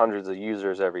from hundreds of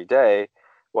users every day.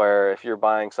 Where if you're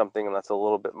buying something that's a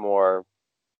little bit more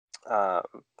um,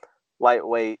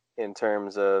 lightweight in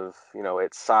terms of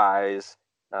its size,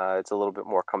 it's a little bit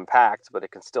more compact, but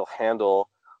it can still handle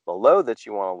the load that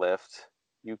you want to lift.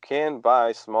 You can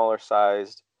buy smaller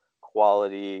sized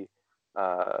quality,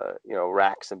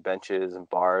 racks and benches and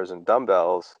bars and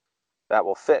dumbbells that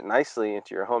will fit nicely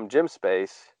into your home gym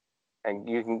space, and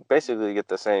you can basically get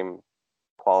the same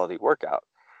quality workout.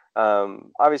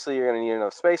 Obviously, you're going to need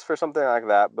enough space for something like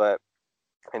that, but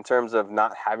in terms of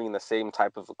not having the same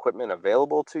type of equipment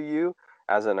available to you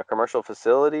as in a commercial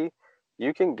facility,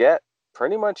 you can get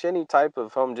pretty much any type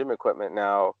of home gym equipment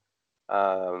now,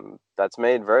 that's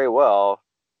made very well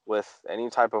with any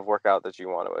type of workout that you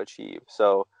want to achieve.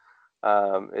 So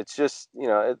it's just,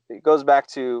 it goes back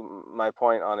to my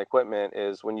point on equipment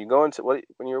is when you go into what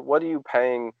are you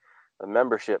paying a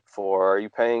membership for? Are you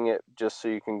paying it just so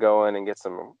you can go in and get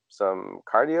some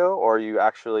cardio, or are you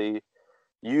actually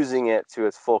using it to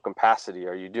its full capacity?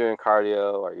 Are you doing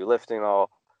cardio? Are you lifting all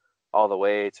the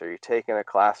weights? Are you taking a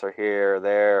class or here or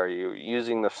there? Are you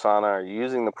using the sauna? Are you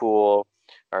using the pool?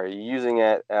 Are you using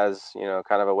it as,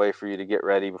 kind of a way for you to get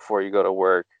ready before you go to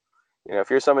work? If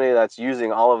you're somebody that's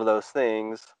using all of those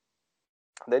things,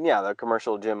 then yeah, the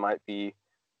commercial gym might be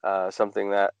something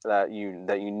that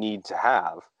you need to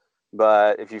have.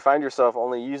 But if you find yourself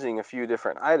only using a few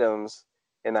different items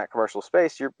in that commercial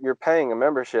space, you're paying a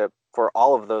membership for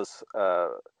all of those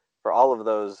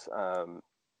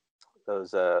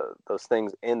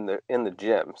things in the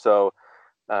gym. So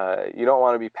you don't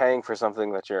want to be paying for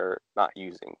something that you're not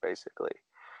using, basically.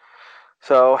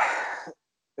 So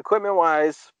equipment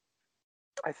wise,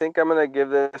 I think I'm gonna give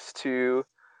this to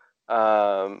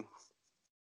man,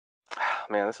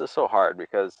 this is so hard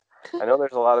because I know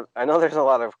there's a lot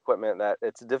of equipment that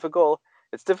it's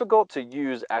difficult to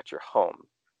use at your home.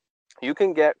 You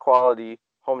can get quality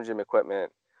home gym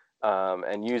equipment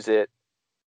and use it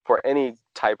for any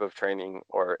type of training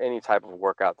or any type of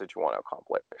workout that you want to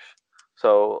accomplish.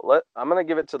 So I'm going to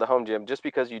give it to the home gym just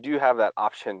because you do have that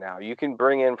option now. You can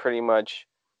bring in pretty much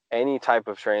any type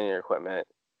of training equipment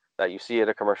that you see at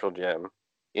a commercial gym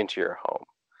into your home.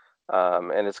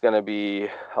 And it's going to be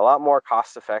a lot more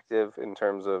cost effective in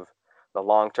terms of the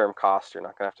long-term cost. You're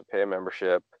not going to have to pay a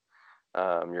membership.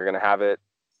 You're going to have it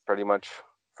pretty much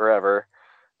forever.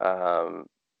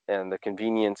 And the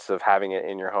convenience of having it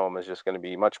in your home is just going to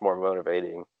be much more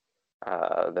motivating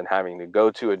than having to go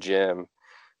to a gym,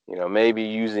 maybe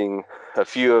using a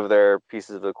few of their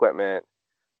pieces of equipment,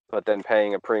 but then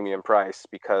paying a premium price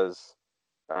because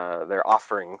they're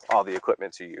offering all the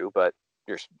equipment to you, but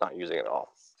you're not using it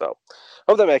all. So,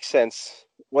 hope that makes sense.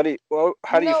 How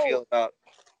do you feel about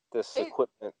this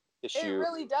equipment issue? It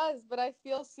really does, but I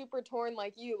feel super torn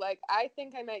like you. Like, I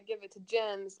think I might give it to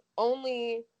gyms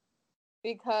only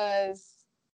because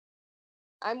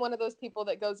I'm one of those people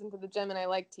that goes into the gym and I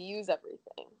like to use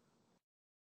everything.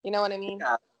 You know what I mean?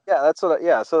 Yeah, that's what.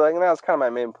 Yeah, so that's kind of my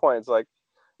main point. It's like,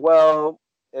 well,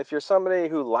 if you're somebody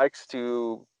who likes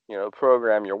to,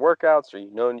 program your workouts, or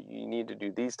you need to do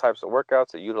these types of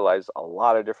workouts that utilize a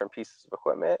lot of different pieces of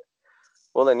equipment,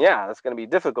 well then yeah, that's going to be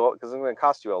difficult because it's going to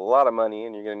cost you a lot of money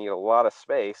and you're going to need a lot of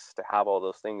space to have all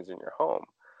those things in your home.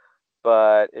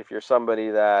 But if you're somebody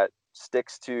that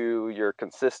sticks to your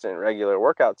consistent regular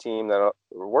workout routine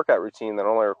that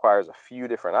only requires a few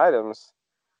different items,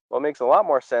 well, it makes a lot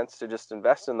more sense to just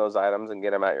invest in those items and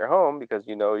get them at your home because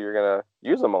you're going to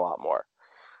use them a lot more.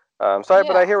 Sorry,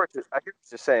 but I hear what you're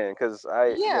saying because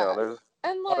there's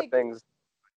and a lot of things.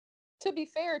 To be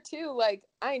fair too, like,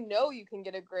 I know you can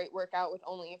get a great workout with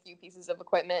only a few pieces of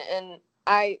equipment, and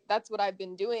that's what I've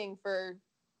been doing for,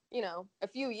 a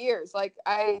few years. Like,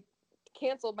 I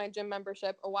canceled my gym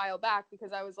membership a while back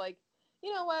because I was like,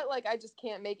 you know what, like, I just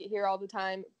can't make it here all the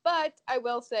time. But I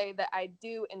will say that I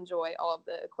do enjoy all of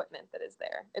the equipment that is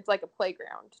there. It's like a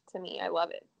playground to me. I love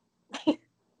it.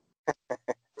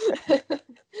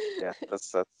 Yeah,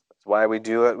 that's why we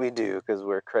do what we do, because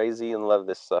we're crazy and love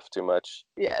this stuff too much.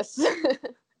 Yes. All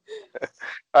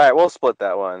right, we'll split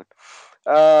that one.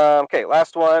 Okay,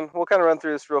 last one. We'll kind of run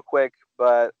through this real quick,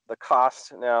 but the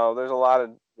cost. Now, there's a lot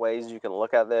of ways you can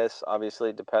look at this.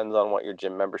 Obviously, it depends on what your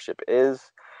gym membership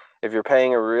is. If you're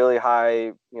paying a really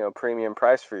high, premium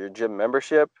price for your gym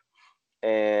membership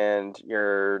and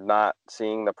you're not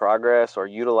seeing the progress or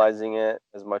utilizing it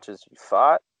as much as you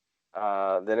thought,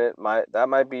 then that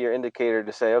might be your indicator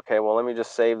to say, okay, well, let me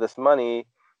just save this money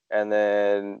and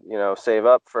then save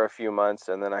up for a few months,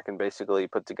 and then I can basically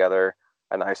put together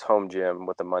a nice home gym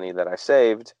with the money that I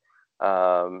saved,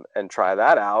 and try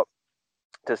that out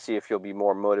to see if you'll be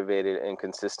more motivated and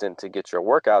consistent to get your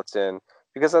workouts in,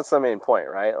 because that's the main point,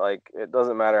 right? Like, it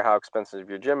doesn't matter how expensive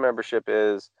your gym membership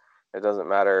is. It doesn't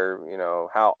matter,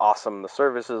 how awesome the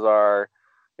services are.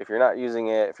 If you're not using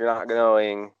it, if you're not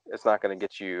going, it's not going to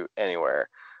get you anywhere.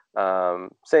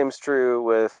 Same's true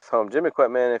with home gym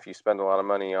equipment. If you spend a lot of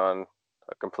money on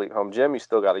a complete home gym, you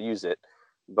still got to use it.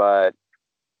 But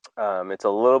it's a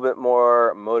little bit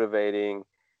more motivating,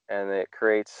 and it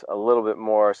creates a little bit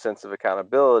more sense of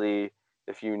accountability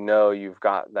if you've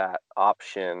got that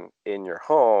option in your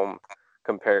home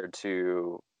compared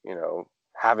to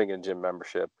having a gym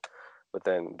membership, but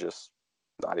then just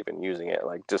not even using it,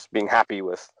 like just being happy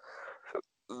with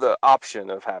the option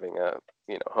of having a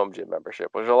home gym membership,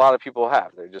 which a lot of people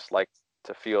have. They just like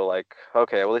to feel like,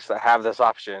 okay, well, at least I have this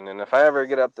option, and if I ever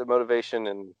get up the motivation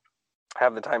and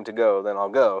have the time to go, then I'll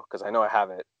go because I know I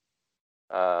have it.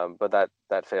 But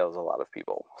that fails a lot of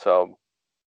people. So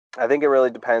I think it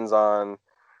really depends on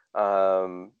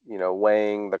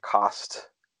weighing the cost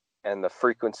and the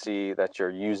frequency that you're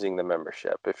using the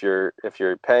membership. If you're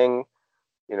paying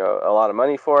a lot of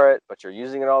money for it, but you're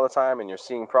using it all the time and you're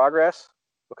seeing progress,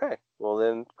 okay, well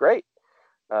then great.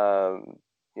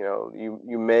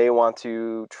 You may want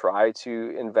to try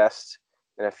to invest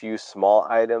in a few small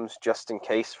items just in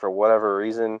case, for whatever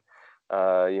reason,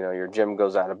 your gym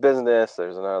goes out of business,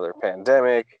 there's another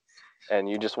pandemic, and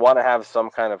you just want to have some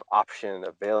kind of option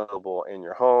available in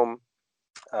your home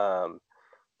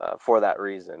for that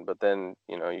reason. But then,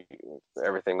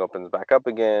 everything opens back up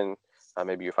again.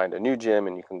 Maybe you find a new gym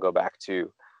and you can go back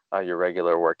to your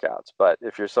regular workouts. But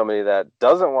if you're somebody that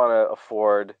doesn't want to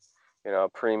afford, a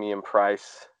premium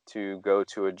price to go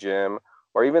to a gym,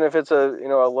 or even if it's a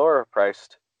lower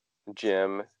priced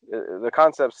gym, the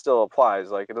concept still applies.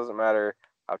 Like, it doesn't matter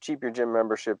how cheap your gym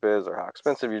membership is or how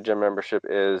expensive your gym membership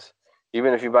is.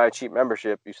 Even if you buy a cheap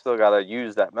membership, you still got to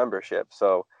use that membership.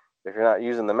 So if you're not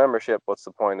using the membership, what's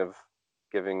the point of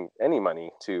giving any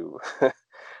money to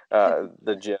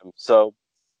the gym? So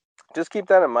just keep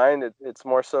that in mind. It's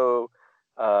more so,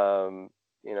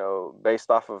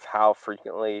 based off of how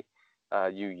frequently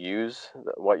you use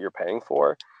what you're paying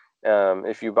for.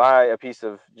 If you buy a piece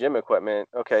of gym equipment,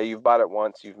 okay, you've bought it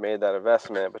once, you've made that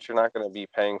investment, but you're not going to be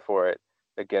paying for it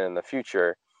again in the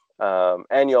future.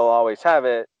 And you'll always have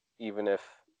it, even if,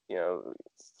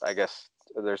 I guess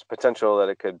there's potential that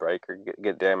it could break or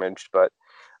get damaged, but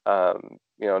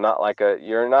not like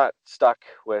you're not stuck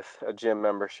with a gym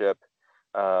membership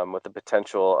with the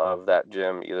potential of that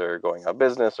gym either going out of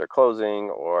business or closing,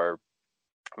 or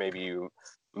maybe you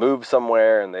move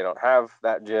somewhere and they don't have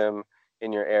that gym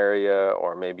in your area,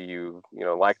 or maybe you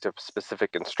liked a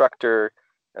specific instructor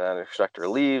and that instructor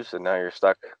leaves and now you're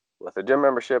stuck with a gym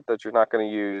membership that you're not going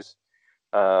to use.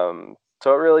 So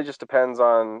it really just depends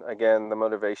on, again, the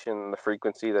motivation and the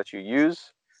frequency that you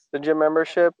use the gym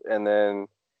membership, and then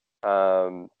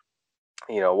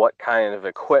what kind of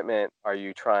equipment are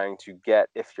you trying to get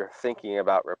if you're thinking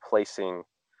about replacing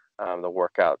the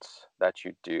workouts that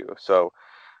you do. So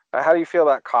how do you feel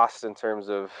about cost in terms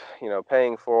of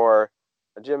paying for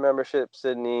a gym membership,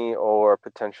 Sydney, or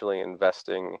potentially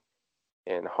investing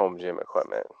in home gym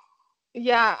equipment?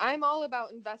 Yeah, I'm all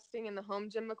about investing in the home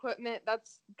gym equipment.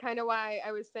 That's kind of why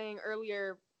I was saying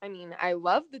earlier, I mean, I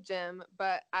love the gym,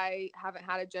 but I haven't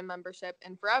had a gym membership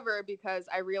in forever because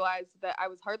I realized that I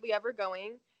was hardly ever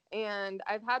going. And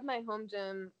I've had my home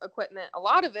gym equipment, a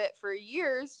lot of it, for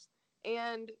years,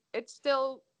 and it's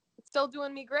still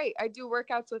doing me great. I do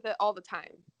workouts with it all the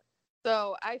time.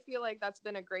 So I feel like that's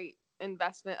been a great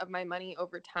investment of my money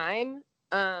over time.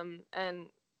 And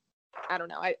I don't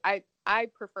know. I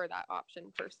prefer that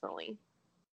option personally.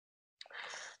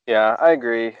 Yeah, I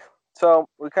agree. So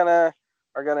we kind of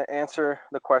are going to answer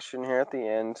the question here at the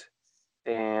end.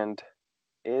 And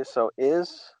is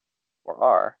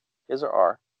or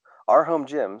are home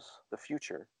gyms the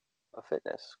future of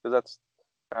fitness? Because that's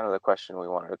kind of the question we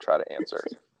wanted to try to answer.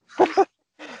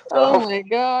 Oh So my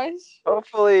gosh.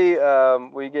 hopefully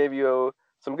we gave you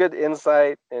some good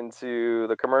insight into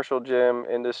the commercial gym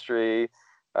industry.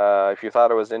 If you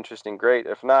thought it was interesting, great.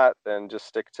 If not, then just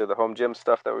stick to the home gym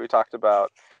stuff that we talked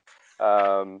about.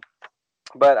 Um,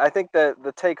 but I think that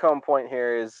the take-home point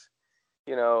here is,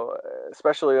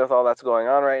 especially with all that's going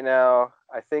on right now,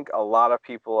 I think a lot of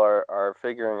people are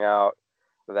figuring out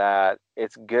that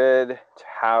it's good to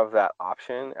have that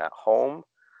option at home,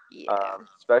 Yeah.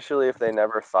 especially if they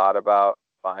never thought about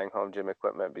buying home gym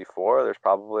equipment before. There's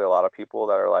probably a lot of people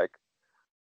that are like,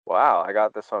 wow, I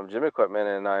got this home gym equipment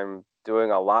and I'm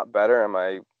doing a lot better in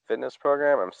my fitness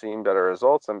program. I'm seeing better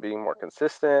results. I'm being more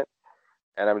consistent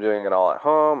and I'm doing it all at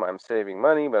home. I'm saving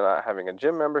money, but not having a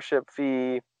gym membership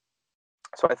fee.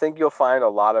 So I think you'll find a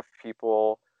lot of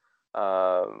people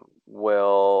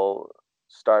will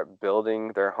start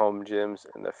building their home gyms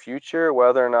in the future,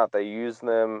 whether or not they use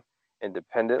them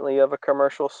independently of a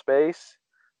commercial space.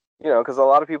 Because a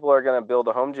lot of people are going to build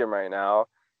a home gym right now,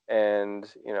 and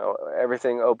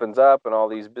everything opens up, and all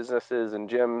these businesses and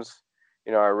gyms,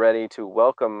 are ready to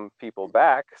welcome people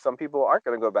back. Some people aren't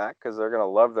going to go back because they're going to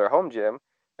love their home gym,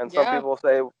 and Yeah.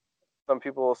 some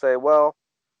people will say, well,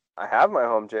 I have my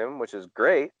home gym, which is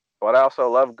great, but I also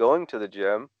love going to the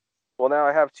gym. Well, now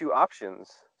I have two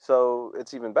options, so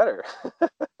it's even better.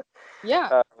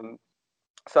 Yeah.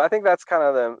 So I think that's kind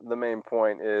of the main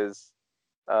point is,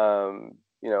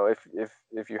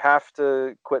 if you have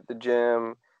to quit the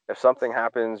gym, if something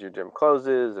happens, your gym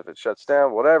closes, if it shuts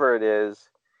down, whatever it is,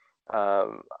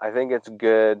 I think it's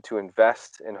good to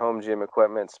invest in home gym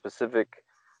equipment specific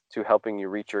to helping you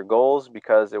reach your goals,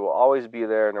 because it will always be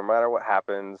there no matter what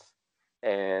happens.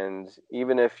 And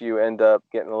even if you end up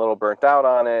getting a little burnt out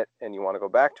on it and you want to go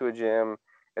back to a gym,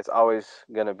 it's always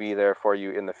going to be there for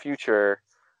you in the future.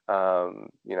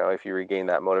 If you regain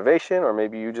that motivation, or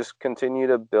maybe you just continue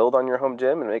to build on your home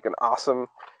gym and make an awesome,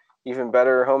 even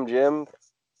better home gym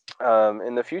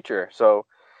in the future. So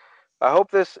I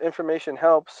hope this information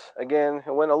helps. Again,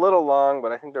 it went a little long,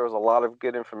 but I think there was a lot of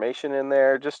good information in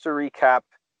there. Just to recap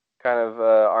kind of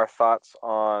our thoughts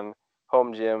on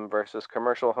home gym versus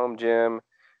commercial home gym.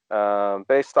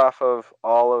 Based off of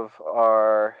all of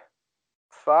our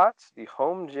thoughts, the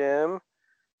home gym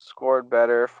scored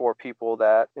better for people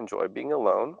that enjoy being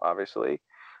alone, obviously.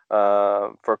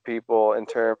 For people in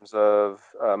terms of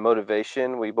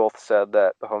motivation, we both said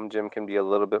that the home gym can be a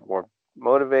little bit more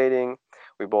motivating.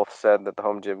 We both said that the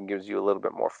home gym gives you a little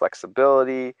bit more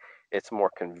flexibility. It's more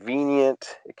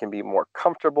convenient. It can be more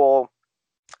comfortable,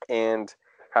 and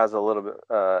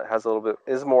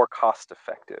is more cost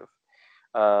effective.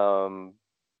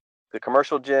 The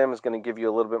commercial gym is going to give you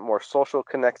a little bit more social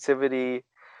connectivity.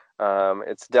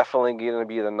 It's definitely going to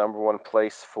be the number one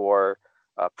place for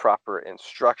proper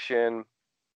instruction.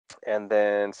 And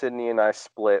then Sydney and I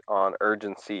split on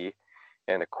urgency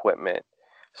and equipment.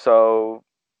 So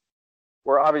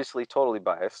we're obviously totally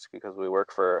biased because we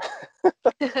work for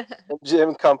a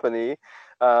gym company,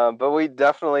 but we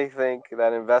definitely think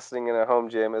that investing in a home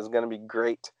gym is going to be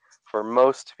great for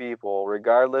most people,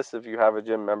 regardless if you have a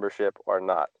gym membership or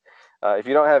not. If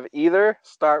you don't have either,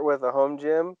 start with a home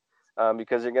gym,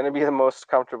 because you're going to be the most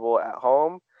comfortable at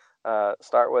home.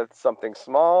 Start with something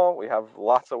small. We have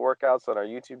lots of workouts on our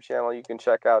YouTube channel you can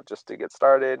check out just to get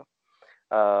started.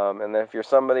 And then if you're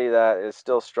somebody that is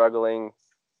still struggling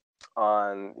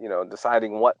on,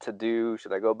 deciding what to do,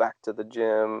 should I go back to the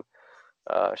gym?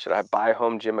 Should I buy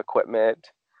home gym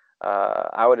equipment?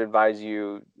 I would advise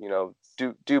you,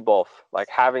 do both. Like,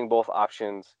 having both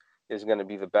options is going to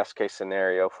be the best case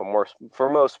scenario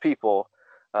for most people,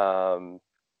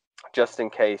 just in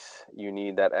case you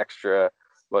need that extra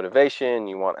motivation,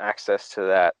 you want access to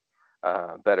that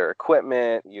better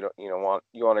equipment. You want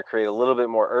to create a little bit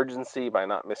more urgency by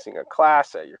not missing a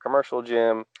class at your commercial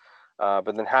gym,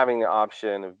 but then having the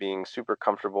option of being super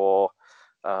comfortable,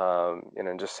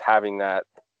 and just having that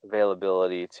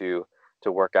availability to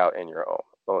work out in your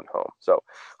own home. So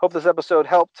hope this episode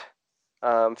helped.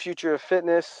 Future of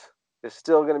fitness is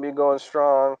still going to be going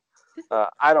strong.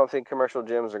 I don't think commercial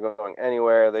gyms are going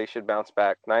anywhere. They should bounce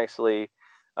back nicely.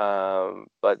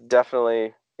 But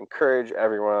definitely encourage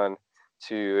everyone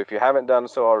to, if you haven't done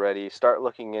so already, start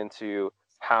looking into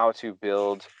how to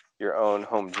build your own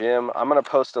home gym. I'm going to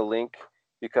post a link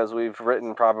because we've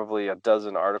written probably a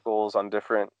dozen articles on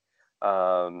different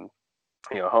home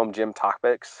gym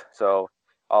topics. So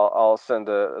I'll send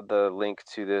the link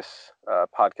to this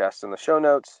podcast in the show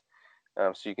notes,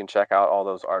 so you can check out all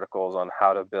those articles on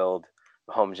how to build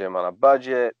a home gym on a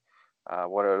budget.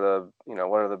 What are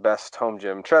the best home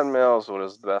gym treadmills? What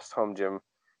is the best home gym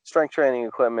strength training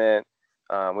equipment?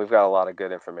 We've got a lot of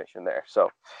good information there. So,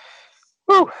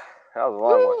 whew, that was a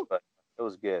long one, but it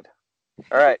was good.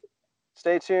 All right,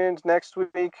 stay tuned. Next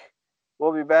week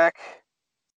we'll be back,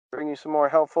 bring you some more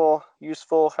helpful,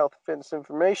 useful health and fitness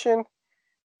information.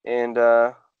 And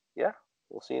yeah,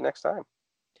 we'll see you next time.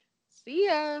 See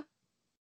ya.